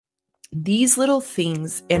these little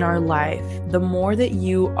things in our life, the more that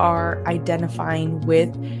you are identifying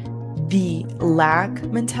with the lack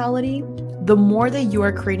mentality, the more that you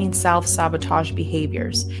are creating self-sabotage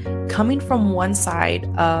behaviors coming from one side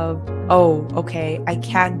of, oh, okay, I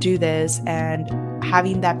can't do this, and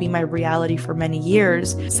having that be my reality for many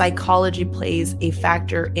years. Psychology plays a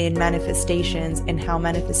factor in manifestations, and how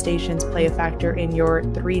manifestations play a factor in your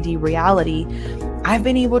 3D reality. I've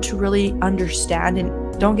been able to really understand,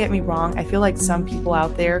 and don't get me wrong, I feel like some people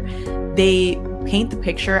out there, they paint the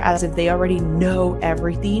picture as if they already know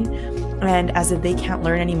everything and as if they can't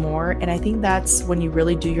learn anymore. And I think that's when you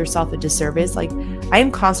really do yourself a disservice. Like, I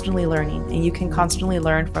am constantly learning, and you can constantly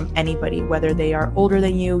learn from anybody, whether they are older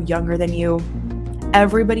than you, younger than you.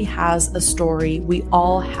 Everybody has a story. We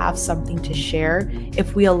all have something to share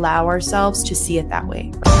if we allow ourselves to see it that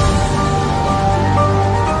way.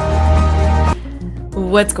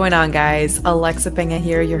 What's going on, guys? Alexa Penga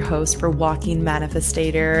here, your host for Walking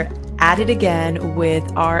Manifestator, at it again with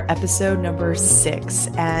our episode number 6.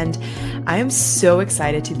 And I am so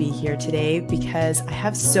excited to be here today because I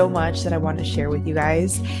have so much that I want to share with you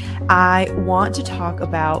guys. I want to talk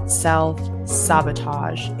about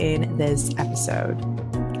self-sabotage in this episode.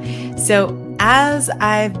 So as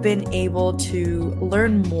I've been able to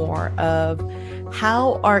learn more of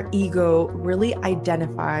how our ego really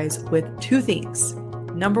identifies with two things.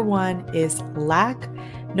 Number 1 is lack.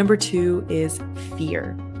 Number 2 is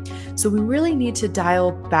fear. So we really need to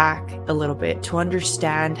dial back a little bit to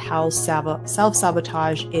understand how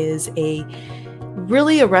self-sabotage is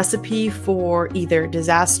really a recipe for either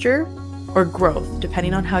disaster or growth,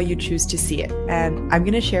 depending on how you choose to see it. And I'm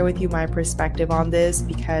going to share with you my perspective on this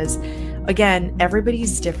because, again,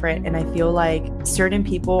 everybody's different, and I feel like certain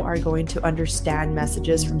people are going to understand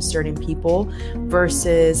messages from certain people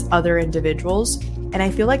versus other individuals. And I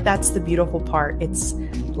feel like that's the beautiful part. It's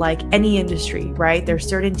like any industry, right? There's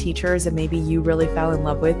certain teachers that maybe you really fell in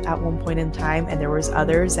love with at one point in time, and there was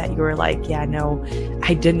others that you were like, yeah, no,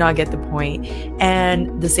 I did not get the point.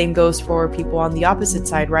 And the same goes for people on the opposite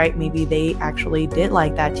side, right? Maybe they actually did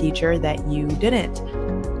like that teacher that you didn't.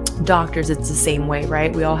 Doctors, it's the same way,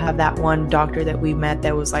 right? We all have that one doctor that we met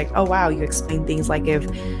that was like, oh wow, you explain things like if,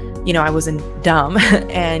 I wasn't dumb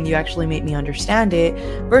and you actually made me understand it,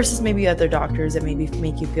 versus maybe other doctors that maybe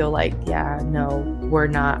make you feel like, yeah, no, we're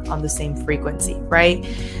not on the same frequency, right?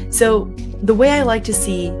 So the way I like to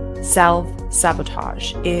see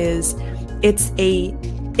self-sabotage is it's a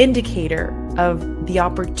indicator of the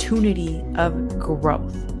opportunity of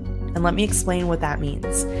growth. And let me explain what that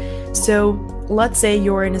means. So let's say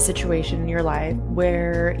you're in a situation in your life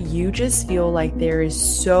where you just feel like there is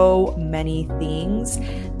so many things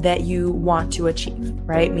that you want to achieve,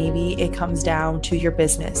 right? Maybe it comes down to your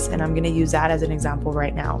business, and I'm going to use that as an example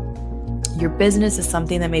right now. Your business is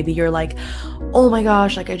something that maybe you're like, oh my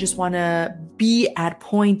gosh, like I just want to be at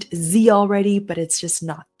point Z already, but it's just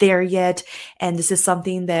not there yet. And this is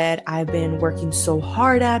something that I've been working so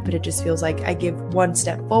hard at, but it just feels like I give 1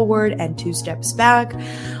 step forward and 2 steps back.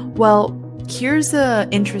 Well, here's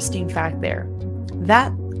an interesting fact there.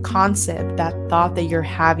 That concept, that thought that you're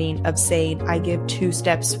having of saying, I give 2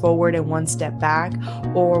 steps forward and 1 step back,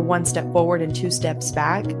 or 1 step forward and 2 steps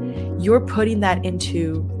back, you're putting that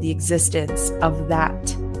into the existence of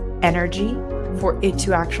that energy for it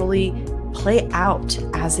to actually play out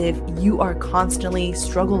as if you are constantly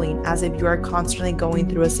struggling, as if you are constantly going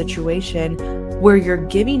through a situation where you're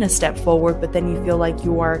giving a step forward, but then you feel like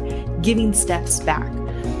you are giving steps back.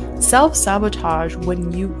 Self-sabotage,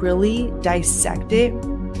 when you really dissect it,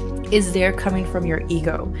 is there coming from your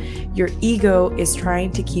ego. Your ego is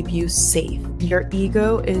trying to keep you safe. Your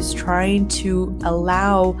ego is trying to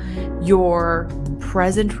allow your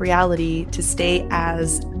present reality to stay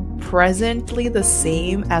as presently the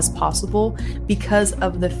same as possible because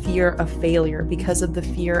of the fear of failure, because of the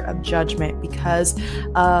fear of judgment, because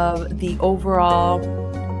of the overall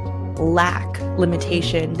lack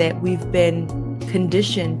limitation that we've been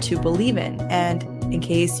conditioned to believe in. And in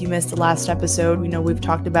case you missed the last episode, we've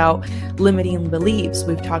talked about limiting beliefs.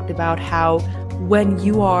 We've talked about how when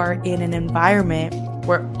you are in an environment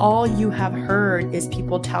where all you have heard is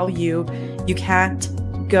people tell you you can't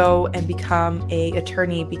go and become an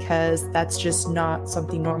attorney because that's just not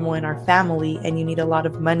something normal in our family, and you need a lot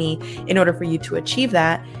of money in order for you to achieve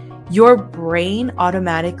that, your brain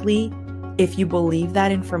automatically, if you believe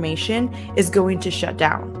that information, is going to shut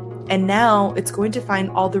down. And now it's going to find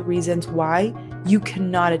all the reasons why you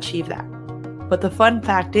cannot achieve that. But the fun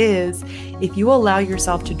fact is, if you allow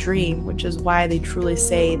yourself to dream, which is why they truly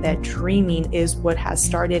say that dreaming is what has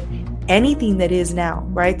started anything that is now,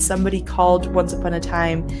 right? Somebody called once upon a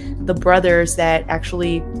time the brothers that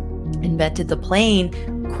actually invented the plane,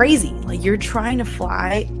 crazy. Like, you're trying to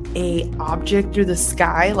fly a object through the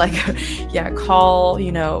sky. Like, yeah, call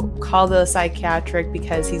the psychiatric,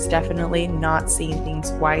 because he's definitely not seeing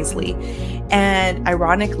things wisely. And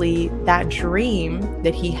ironically, that dream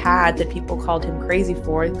that he had, that people called them crazy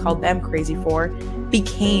for,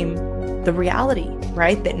 became the reality,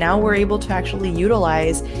 right? That now we're able to actually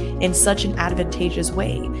utilize in such an advantageous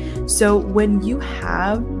way. So when you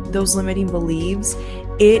have those limiting beliefs,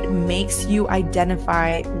 it makes you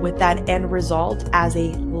identify with that end result as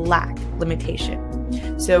a lack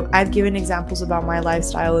limitation. So I've given examples about my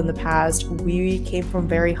lifestyle in the past. We came from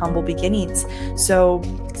very humble beginnings. So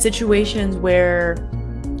situations where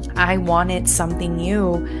I wanted something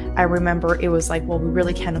new, I remember it was like, well, we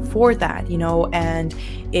really can't afford that, and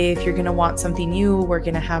if you're going to want something new, we're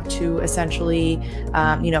going to have to essentially,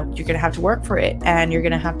 you're going to have to work for it, and you're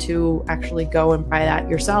going to have to actually go and buy that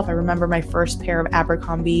yourself. I remember my first pair of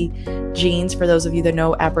Abercrombie jeans. For those of you that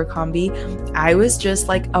know Abercrombie, I was just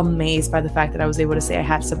like amazed by the fact that I was able to say I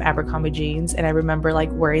had some Abercrombie jeans, and I remember like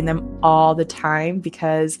wearing them all the time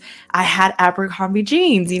because I had Abercrombie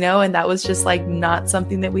jeans, and that was just like not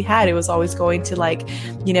something that we had. It was always going to like,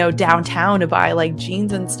 downtown to buy like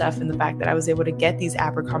jeans and stuff. And the fact that I was able to get these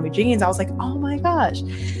Abercrombie jeans, I was like, oh my gosh.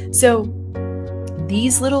 So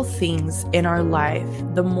these little things in our life,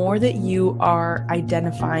 the more that you are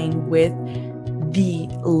identifying with the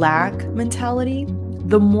lack mentality,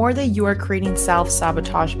 the more that you are creating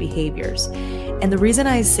self-sabotage behaviors. And the reason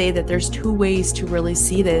I say that there's two ways to really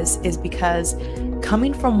see this is because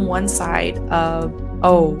coming from one side of,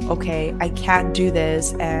 oh, okay, I can't do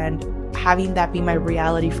this, and having that be my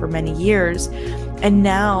reality for many years, and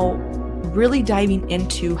now really diving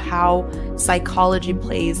into how psychology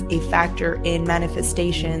plays a factor in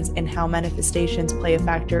manifestations and how manifestations play a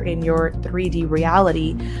factor in your 3D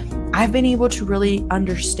reality, I've been able to really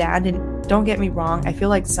understand. And don't get me wrong, I feel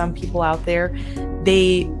like some people out there,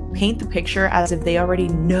 they paint the picture as if they already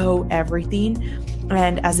know everything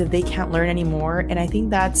and as if they can't learn anymore. And I think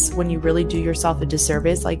that's when you really do yourself a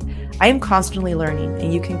disservice. Like, I am constantly learning,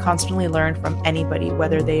 and you can constantly learn from anybody,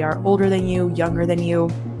 whether they are older than you, younger than you,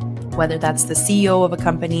 whether that's the CEO of a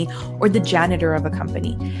company or the janitor of a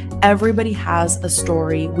company. Everybody has a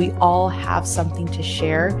story. We all have something to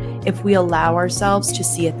share if we allow ourselves to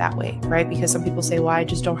see it that way, right? Because some people say, well, I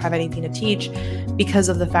just don't have anything to teach, because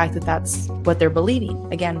of the fact that that's what they're believing.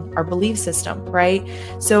 Again, our belief system, right?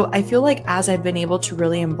 So I feel like as I've been able to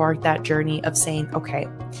really embark that journey of saying, okay,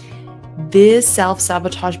 this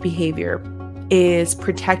self-sabotage behavior is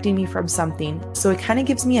protecting me from something. So it kind of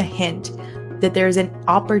gives me a hint that there's an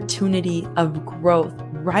opportunity of growth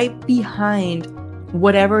right behind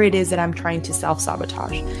whatever it is that I'm trying to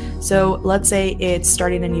self-sabotage. So let's say it's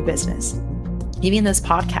starting a new business. Even this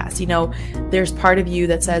podcast, there's part of you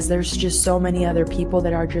that says there's just so many other people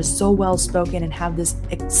that are just so well-spoken and have this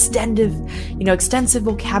extensive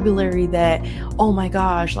vocabulary that, oh my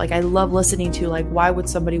gosh, like I love listening to. Like, why would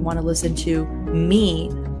somebody want to listen to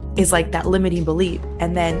me? Is like that limiting belief.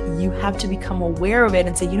 And then you have to become aware of it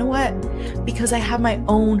and say, you know what? Because I have my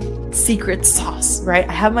own secret sauce, right?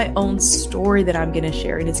 I have my own story that I'm going to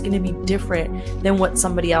share, and it's going to be different than what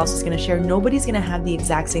somebody else is going to share. Nobody's going to have the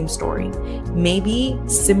exact same story. Maybe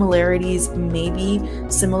similarities, maybe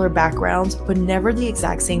similar backgrounds, but never the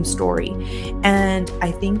exact same story. And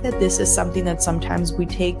I think that this is something that sometimes we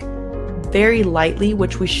take very lightly,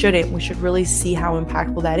 which we shouldn't. We should really see how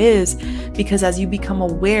impactful that is, because as you become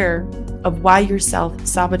aware of why you're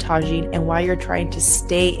self-sabotaging and why you're trying to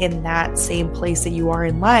stay in that same place that you are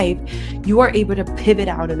in life, you are able to pivot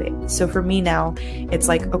out of it. So for me now, it's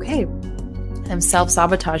like, okay, I'm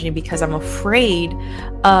self-sabotaging because I'm afraid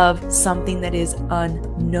of something that is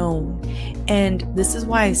unknown. And this is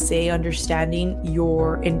why I say understanding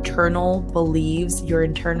your internal beliefs, your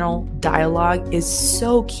internal dialogue is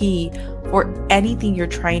so key for anything you're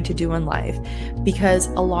trying to do in life. Because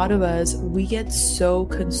a lot of us, we get so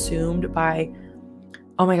consumed by,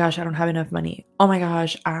 oh my gosh, I don't have enough money. Oh my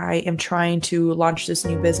gosh, I am trying to launch this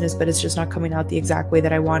new business, but it's just not coming out the exact way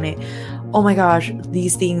that I want it. Oh my gosh,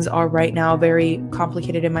 these things are right now very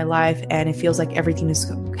complicated in my life, and it feels like everything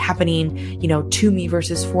is happening, to me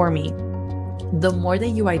versus for me. The more that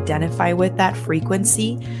you identify with that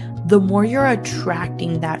frequency, the more you're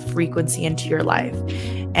attracting that frequency into your life.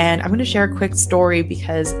 And I'm going to share a quick story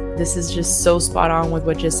because this is just so spot on with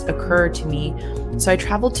what just occurred to me. So I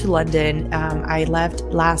traveled to London. I left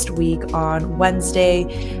last week on Wednesday,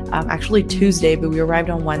 actually Tuesday, but we arrived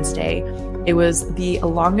on Wednesday. It was the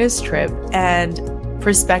longest trip, and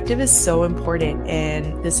perspective is so important.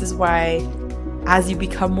 And this is why, as you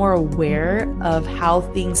become more aware of how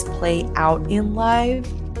things play out in life,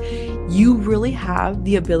 you really have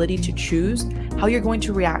the ability to choose how you're going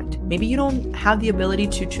to react. Maybe you don't have the ability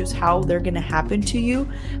to choose how they're going to happen to you,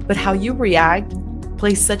 but how you react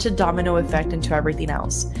plays such a domino effect into everything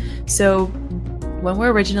else. So when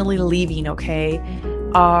we're originally leaving,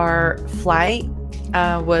 our flight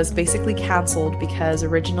was basically canceled because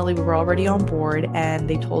originally we were already on board and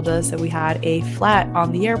they told us that we had a flat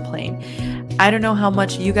on the airplane. I don't know how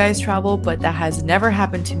much you guys travel, but that has never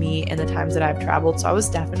happened to me in the times that I've traveled. So I was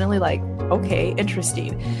definitely like, okay,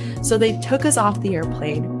 interesting. So they took us off the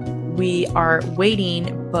airplane. We are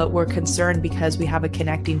waiting, but we're concerned because we have a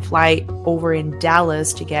connecting flight over in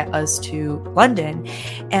Dallas to get us to London.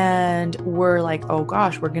 And we're like, oh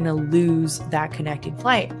gosh, we're going to lose that connecting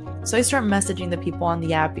flight. So I start messaging the people on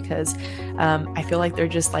the app because I feel like they're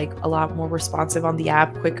just like a lot more responsive on the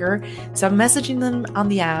app, quicker. So I'm messaging them on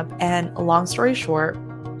the app, and long story short,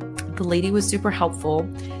 the lady was super helpful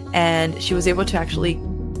and she was able to actually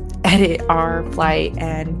edit our flight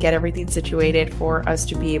and get everything situated for us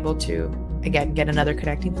to be able to, again, get another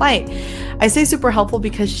connecting flight. I say super helpful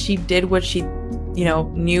because she did what she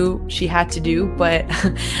knew she had to do. But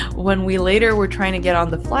when we later were trying to get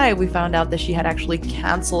on the flight, we found out that she had actually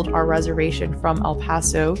canceled our reservation from El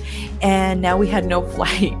Paso. And now we had no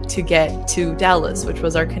flight to get to Dallas, which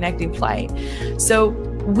was our connecting flight. So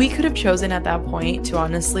we could have chosen at that point to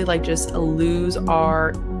honestly just lose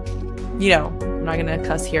our, I'm not going to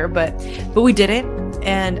cuss here, but we didn't.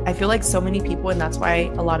 And I feel like so many people, and that's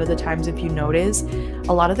why a lot of the times, if you notice,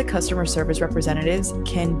 a lot of the customer service representatives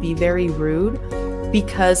can be very rude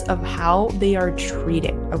because of how they are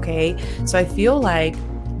treated. Okay. So I feel like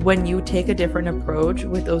when you take a different approach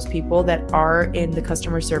with those people that are in the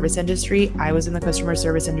customer service industry, I was in the customer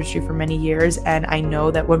service industry for many years, and I know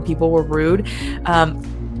that when people were rude,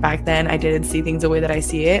 back then I didn't see things the way that I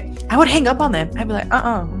see it. I would hang up on them. I'd be like,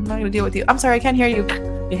 I'm not going to deal with you. I'm sorry, I can't hear you.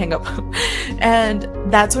 You hang up. And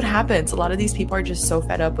that's what happens. A lot of these people are just so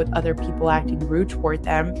fed up with other people acting rude toward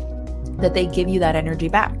them that they give you that energy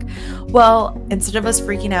back. Well, instead of us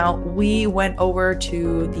freaking out, we went over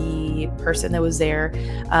to the person that was there.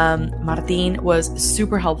 Martin was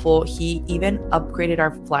super helpful. He even upgraded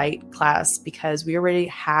our flight class because we already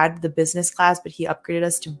had the business class, but he upgraded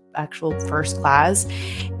us to actual first class.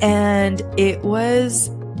 And it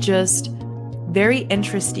was just very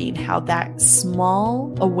interesting how that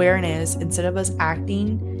small awareness, instead of us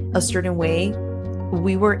acting a certain way,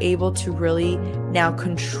 we were able to really now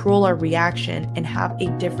control our reaction and have a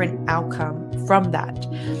different outcome from that.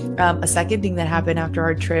 A second thing that happened after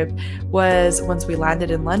our trip was once we landed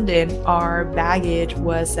in London, our baggage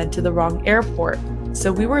was sent to the wrong airport.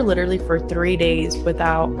 So we were literally for 3 days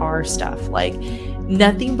without our stuff,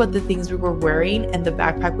 nothing but the things we were wearing and the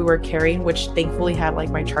backpack we were carrying, which thankfully had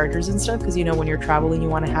my chargers and stuff, because when you're traveling, you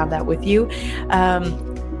want to have that with you.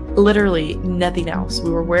 Literally nothing else. We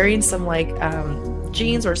were wearing some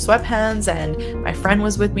jeans or sweatpants, and my friend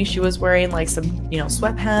was with me. She was wearing some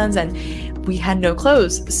sweatpants, and we had no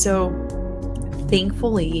clothes. So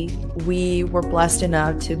thankfully we were blessed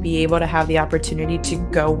enough to be able to have the opportunity to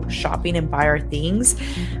go shopping and buy our things.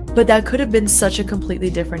 But that could have been such a completely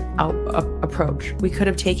different approach. We could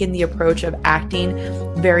have taken the approach of acting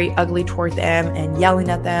very ugly toward them and yelling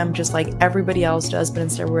at them just like everybody else does. But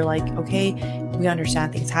instead we're like, okay, we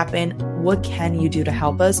understand things happen. What can you do to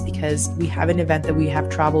help us? Because we have an event that we have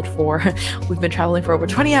traveled for. We've been traveling for over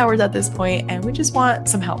 20 hours at this point, and we just want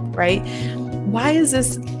some help, right? Why is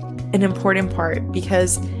this an important part?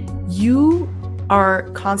 Because you are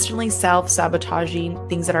constantly self-sabotaging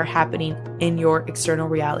things that are happening in your external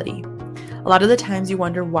reality. A lot of the times you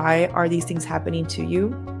wonder, why are these things happening to you?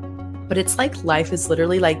 But it's like life is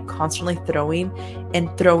literally constantly throwing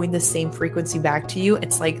the same frequency back to you.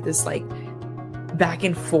 It's this back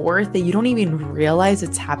and forth that you don't even realize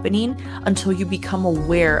it's happening until you become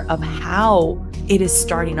aware of how it is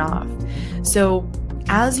starting off. So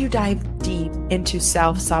as you dive deep into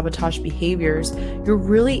self-sabotage behaviors, you're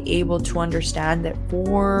really able to understand that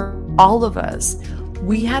for all of us,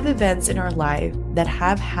 we have events in our life that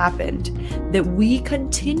have happened that we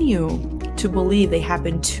continue to believe they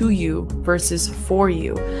happened to you versus for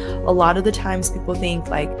you. A lot of the times people think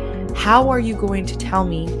how are you going to tell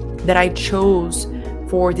me that I chose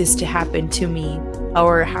for this to happen to me?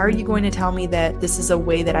 Or how are you going to tell me that this is a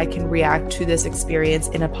way that I can react to this experience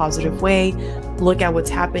in a positive way? Look at what's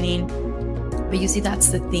happening. But you see, that's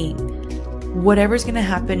the thing. Whatever's going to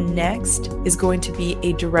happen next is going to be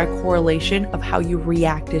a direct correlation of how you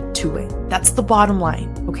reacted to it. That's the bottom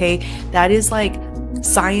line, okay? That is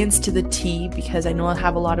science to the T, because I know I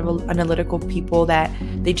have a lot of analytical people that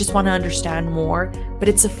they just want to understand more, but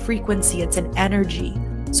it's a frequency, it's an energy.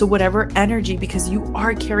 So whatever energy, because you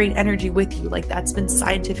are carrying energy with you, like that's been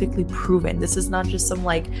scientifically proven. This is not just some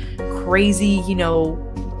like crazy,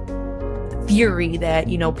 theory that,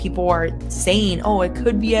 people are saying, oh, it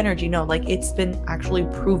could be energy. No, like it's been actually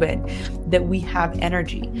proven that we have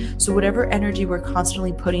energy. So whatever energy we're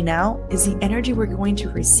constantly putting out is the energy we're going to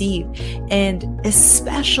receive. And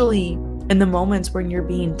especially in the moments when you're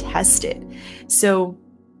being tested. So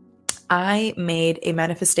I made a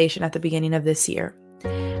manifestation at the beginning of this year.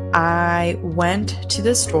 I went to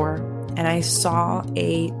the store and I saw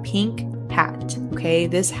a pink hat. Okay.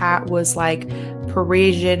 This hat was like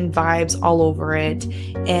Parisian vibes all over it.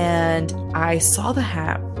 And I saw the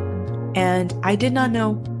hat and I did not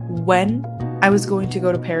know when I was going to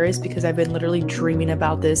go to Paris, because I've been literally dreaming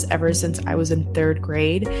about this ever since I was in 3rd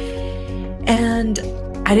grade. And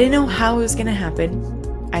I didn't know how it was going to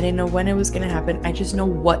happen. I didn't know when it was going to happen. I just know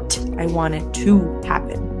what I wanted to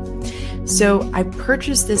happen. So I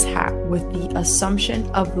purchased this hat with the assumption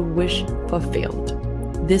of the wish fulfilled.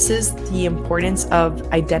 This is the importance of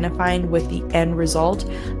identifying with the end result,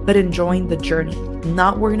 but enjoying the journey,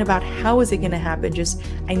 not worrying about how is it going to happen. Just,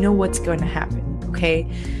 I know what's going to happen. Okay.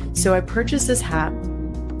 So I purchased this hat.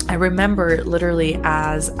 I remember literally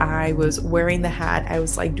as I was wearing the hat, I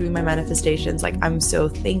was like doing my manifestations. Like, I'm so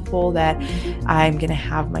thankful that I'm going to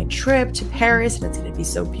have my trip to Paris and it's going to be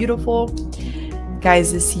so beautiful.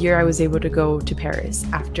 Guys, this year I was able to go to Paris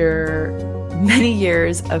after many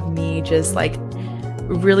years of me just like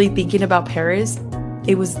really thinking about Paris.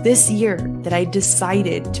 It was this year that I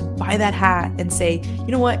decided to buy that hat and say, you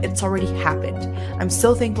know what? It's already happened. I'm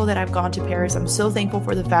so thankful that I've gone to Paris. I'm so thankful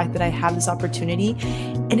for the fact that I have this opportunity.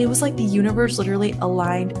 And it was like the universe literally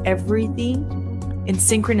aligned everything in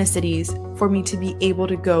synchronicities for me to be able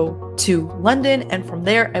to go to London. And from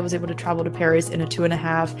there, I was able to travel to Paris in a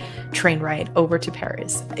 2.5 train ride over to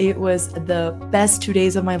Paris. It was the best 2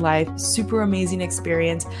 days of my life. Super amazing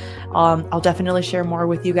experience. I'll definitely share more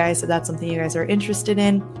with you guys if that's something you guys are interested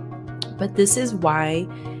in. But this is why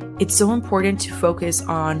it's so important to focus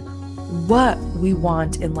on what we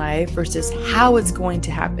want in life versus how it's going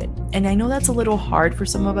to happen. And I know that's a little hard for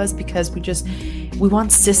some of us because we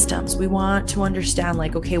want systems. We want to understand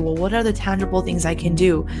like, okay, well, what are the tangible things I can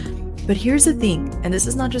do? But here's the thing, and this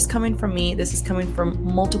is not just coming from me, this is coming from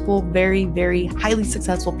multiple very, very highly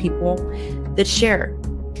successful people that share.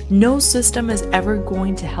 No system is ever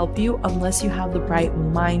going to help you unless you have the right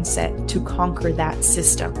mindset to conquer that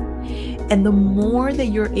system. And the more that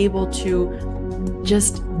you're able to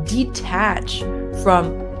just detach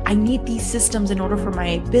from, I need these systems in order for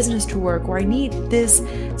my business to work, or I need this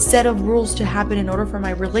set of rules to happen in order for my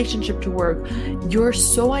relationship to work. You're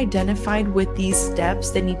so identified with these steps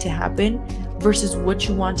that need to happen versus what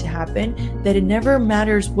you want to happen that it never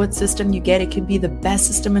matters what system you get. It can be the best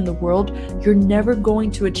system in the world. You're never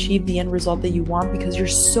going to achieve the end result that you want because you're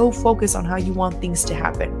so focused on how you want things to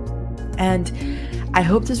happen. And I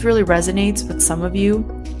hope this really resonates with some of you,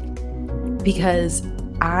 because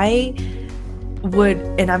I would,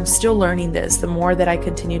 and I'm still learning this, the more that I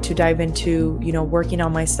continue to dive into, working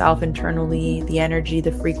on myself internally, the energy,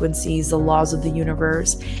 the frequencies, the laws of the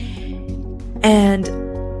universe. And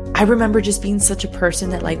I remember just being such a person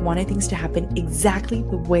that like wanted things to happen exactly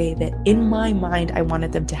the way that in my mind I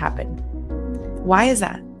wanted them to happen. Why is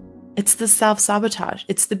that? It's the self-sabotage.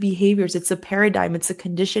 It's the behaviors. It's the paradigm. It's the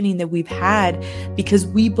conditioning that we've had because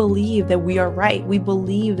we believe that we are right. We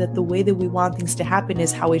believe that the way that we want things to happen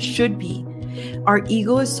is how it should be. Our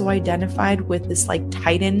ego is so identified with this like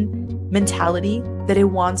Titan mentality that it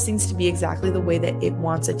wants things to be exactly the way that it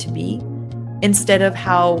wants it to be, instead of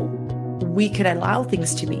how we could allow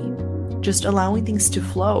things to be, just allowing things to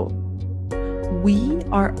flow. We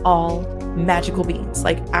are all magical beings.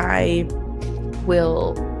 Like, I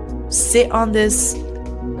will sit on this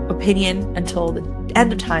opinion until the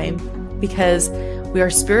end of time, because we are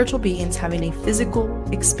spiritual beings having a physical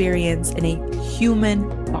experience in a human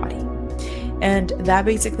body. And that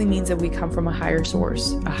basically means that we come from a higher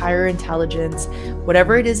source, a higher intelligence,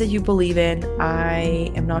 whatever it is that you believe in.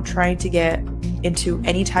 I am not trying to get into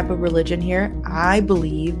any type of religion here. I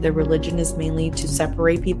believe that religion is mainly to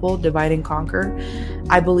separate people, divide and conquer.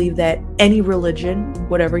 I believe that any religion,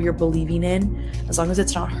 whatever you're believing in, as long as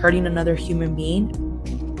it's not hurting another human being,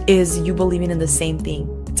 is you believing in the same thing.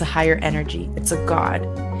 It's a higher energy. It's a God.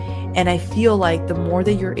 And I feel like the more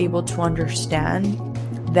that you're able to understand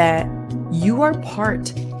that you are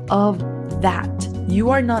part of that, you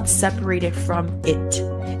are not separated from it.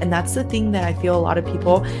 And that's the thing that I feel a lot of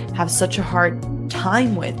people have such a hard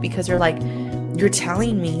time with, because you're you're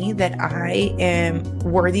telling me that I am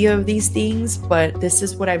worthy of these things, but this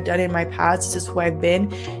is what I've done in my past, this is who I've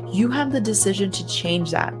been. You have the decision to change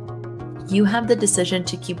that. You have the decision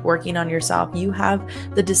to keep working on yourself. You have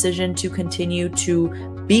the decision to continue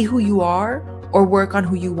to be who you are or work on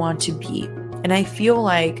who you want to be. And I feel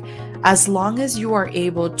like as long as you are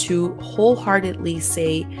able to wholeheartedly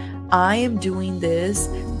say, I am doing this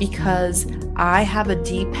because I have a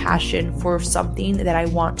deep passion for something that I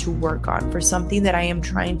want to work on, for something that I am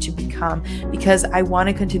trying to become, because I want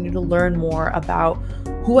to continue to learn more about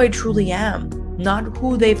who I truly am. Not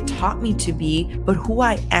who they've taught me to be, but who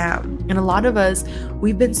I am. And a lot of us,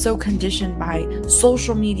 we've been so conditioned by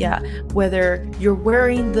social media, whether you're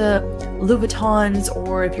wearing the Louis Vuittons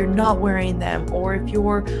or if you're not wearing them, or if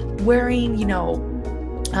you're wearing,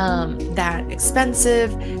 that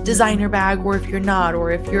expensive designer bag, or if you're not,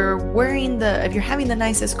 or if you're having the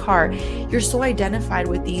nicest car. You're so identified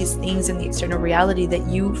with these things in the external reality that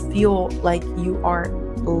you feel like you are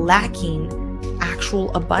lacking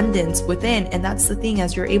actual abundance within. And that's the thing,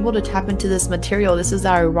 as you're able to tap into this material, this is the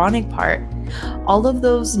ironic part. All of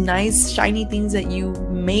those nice shiny things that you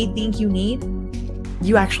may think you need,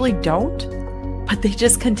 you actually don't, but they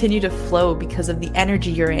just continue to flow because of the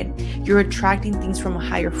energy you're in. You're attracting things from a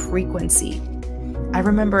higher frequency. I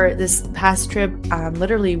remember this past trip,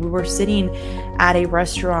 literally we were sitting at a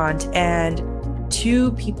restaurant and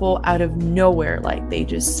two people out of nowhere, like they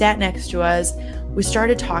just sat next to us. We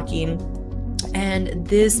started talking. And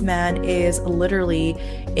this man is literally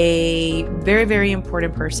a very, very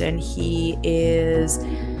important person. He is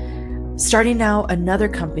starting now another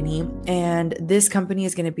company, and this company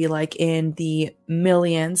is going to be like in the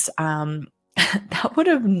millions. That would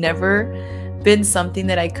have never been something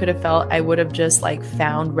that I could have felt I would have just like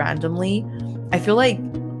found randomly. I feel like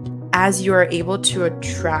as you are able to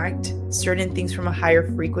attract certain things from a higher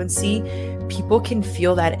frequency, people can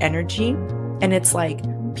feel that energy. And it's like,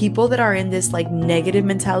 people that are in this like negative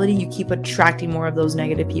mentality, you keep attracting more of those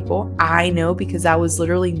negative people. I know, because that was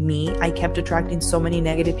literally me. I kept attracting so many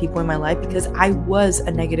negative people in my life because I was a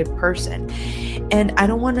negative person. And I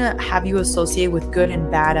don't want to have you associate with good and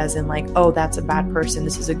bad as in like, oh, that's a bad person,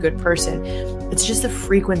 this is a good person. It's just the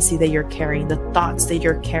frequency that you're carrying, the thoughts that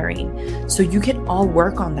you're carrying. So you can all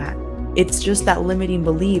work on that. It's just that limiting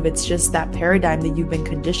belief. It's just that paradigm that you've been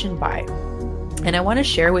conditioned by. And I want to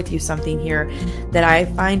share with you something here that I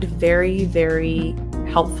find very, very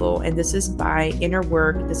helpful. And this is by Inner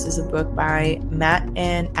Work. This is a book by Matt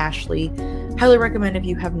and Ashley. Highly recommend if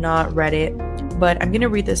you have not read it. But I'm going to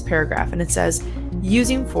read this paragraph, and it says,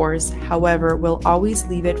 using force, however, will always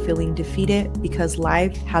leave it feeling defeated because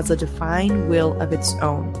life has a defined will of its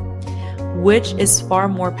own, which is far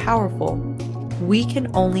more powerful. We can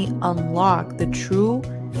only unlock the true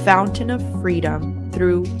fountain of freedom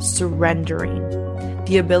through surrendering.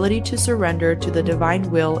 The ability to surrender to the divine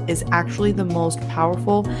will is actually the most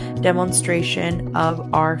powerful demonstration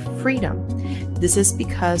of our freedom. This is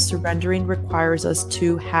because surrendering requires us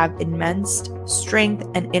to have immense strength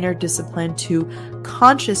and inner discipline to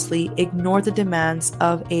consciously ignore the demands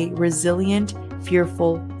of a resilient,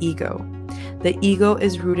 fearful ego. The ego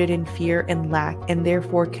is rooted in fear and lack, and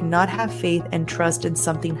therefore cannot have faith and trust in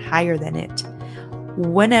something higher than it.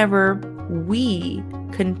 Whenever we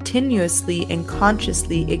continuously and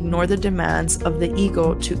consciously ignore the demands of the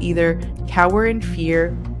ego to either cower in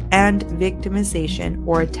fear and victimization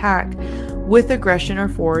or attack with aggression or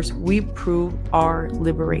force, we prove our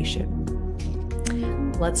liberation.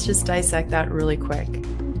 Let's just dissect that really quick.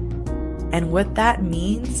 And what that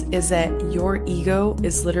means is that your ego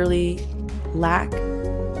is literally lack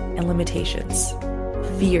and limitations,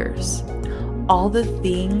 fears, all the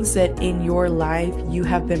things that in your life you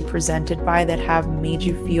have been presented by that have made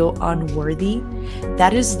you feel unworthy.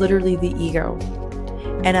 That is literally the ego.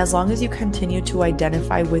 And as long as you continue to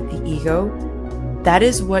identify with the ego, that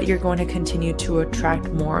is what you're going to continue to attract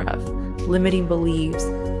more of. Limiting beliefs,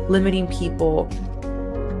 limiting people,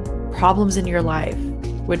 problems in your life,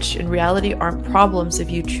 which in reality aren't problems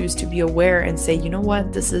if you choose to be aware and say, you know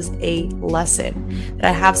what, this is a lesson that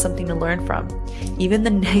I have something to learn from. Even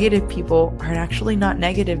the negative people are actually not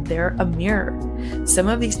negative, they're a mirror. Some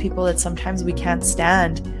of these people that sometimes we can't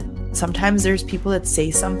stand, sometimes there's people that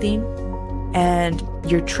say something and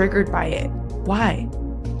you're triggered by it. Why?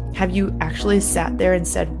 Have you actually sat there and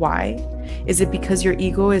said why? Is it because your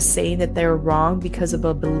ego is saying that they're wrong because of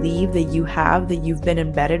a belief that you have, that you've been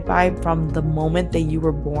embedded by from the moment that you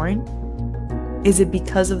were born? Is it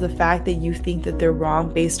because of the fact that you think that they're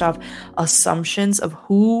wrong based off assumptions of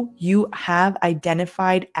who you have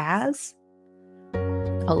identified as?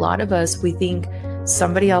 A lot of us, we think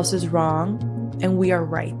somebody else is wrong and we are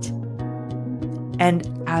right. And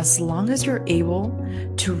as long as you're able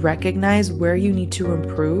to recognize where you need to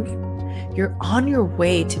improve, you're on your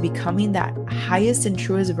way to becoming that highest and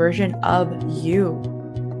truest version of you.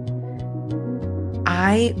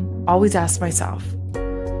 I always ask myself,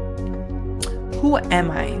 who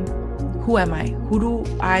am I? Who am I? Who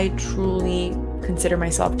do I truly consider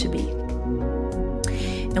myself to be?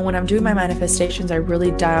 And when I'm doing my manifestations, I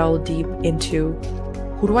really dial deep into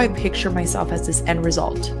who do I picture myself as this end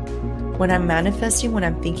result? When I'm manifesting, when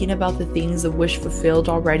I'm thinking about the things, the wish fulfilled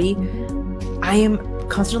already, I am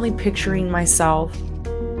constantly picturing myself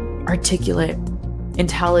articulate,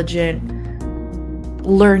 intelligent,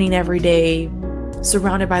 learning every day,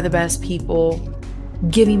 surrounded by the best people,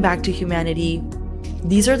 giving back to humanity.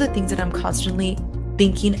 These are the things that I'm constantly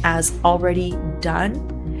thinking as already done.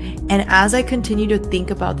 And as I continue to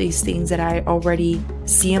think about these things that I already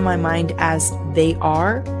see in my mind as they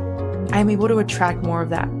are, I'm able to attract more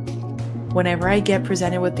of that. Whenever I get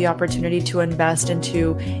presented with the opportunity to invest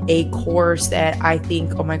into a course that I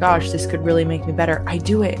think, oh my gosh, this could really make me better, I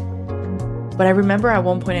do it. But I remember at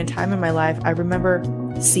one point in time in my life, I remember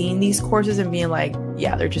seeing these courses and being like,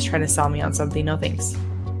 yeah, they're just trying to sell me on something. No thanks.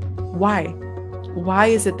 Why? Why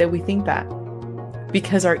is it that we think that?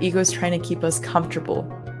 Because our ego is trying to keep us comfortable.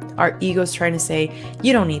 Our ego is trying to say,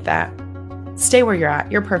 you don't need that. Stay where you're at.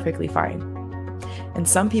 You're perfectly fine. And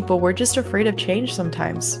some people, we're just afraid of change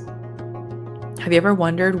sometimes. Have you ever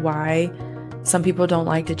wondered why some people don't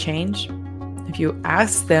like to change? If you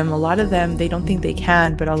ask them, a lot of them, they don't think they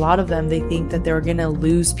can, but a lot of them, they think that they're going to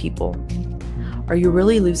lose people. Are you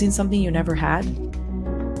really losing something you never had?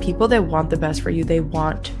 People that want the best for you, they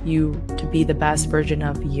want you to be the best version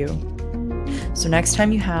of you. So next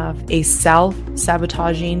time you have a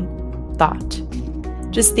self-sabotaging thought,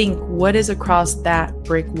 just think, what is across that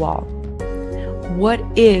brick wall? What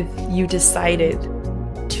if you decided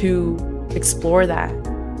to explore that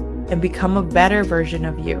and become a better version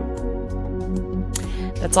of you?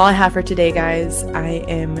 That's all I have for today, guys. I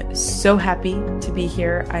am so happy to be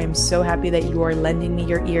here. I am so happy that you are lending me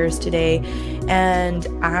your ears today. And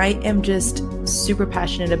I am just super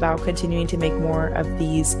passionate about continuing to make more of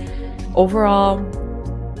these overall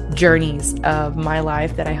journeys of my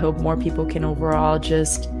life that I hope more people can overall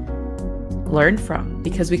just learn from,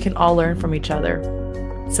 because we can all learn from each other.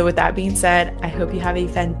 So with that being said, I hope you have a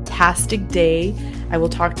fantastic day. I will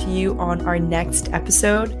talk to you on our next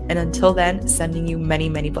episode. And until then, sending you many,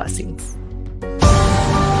 many blessings.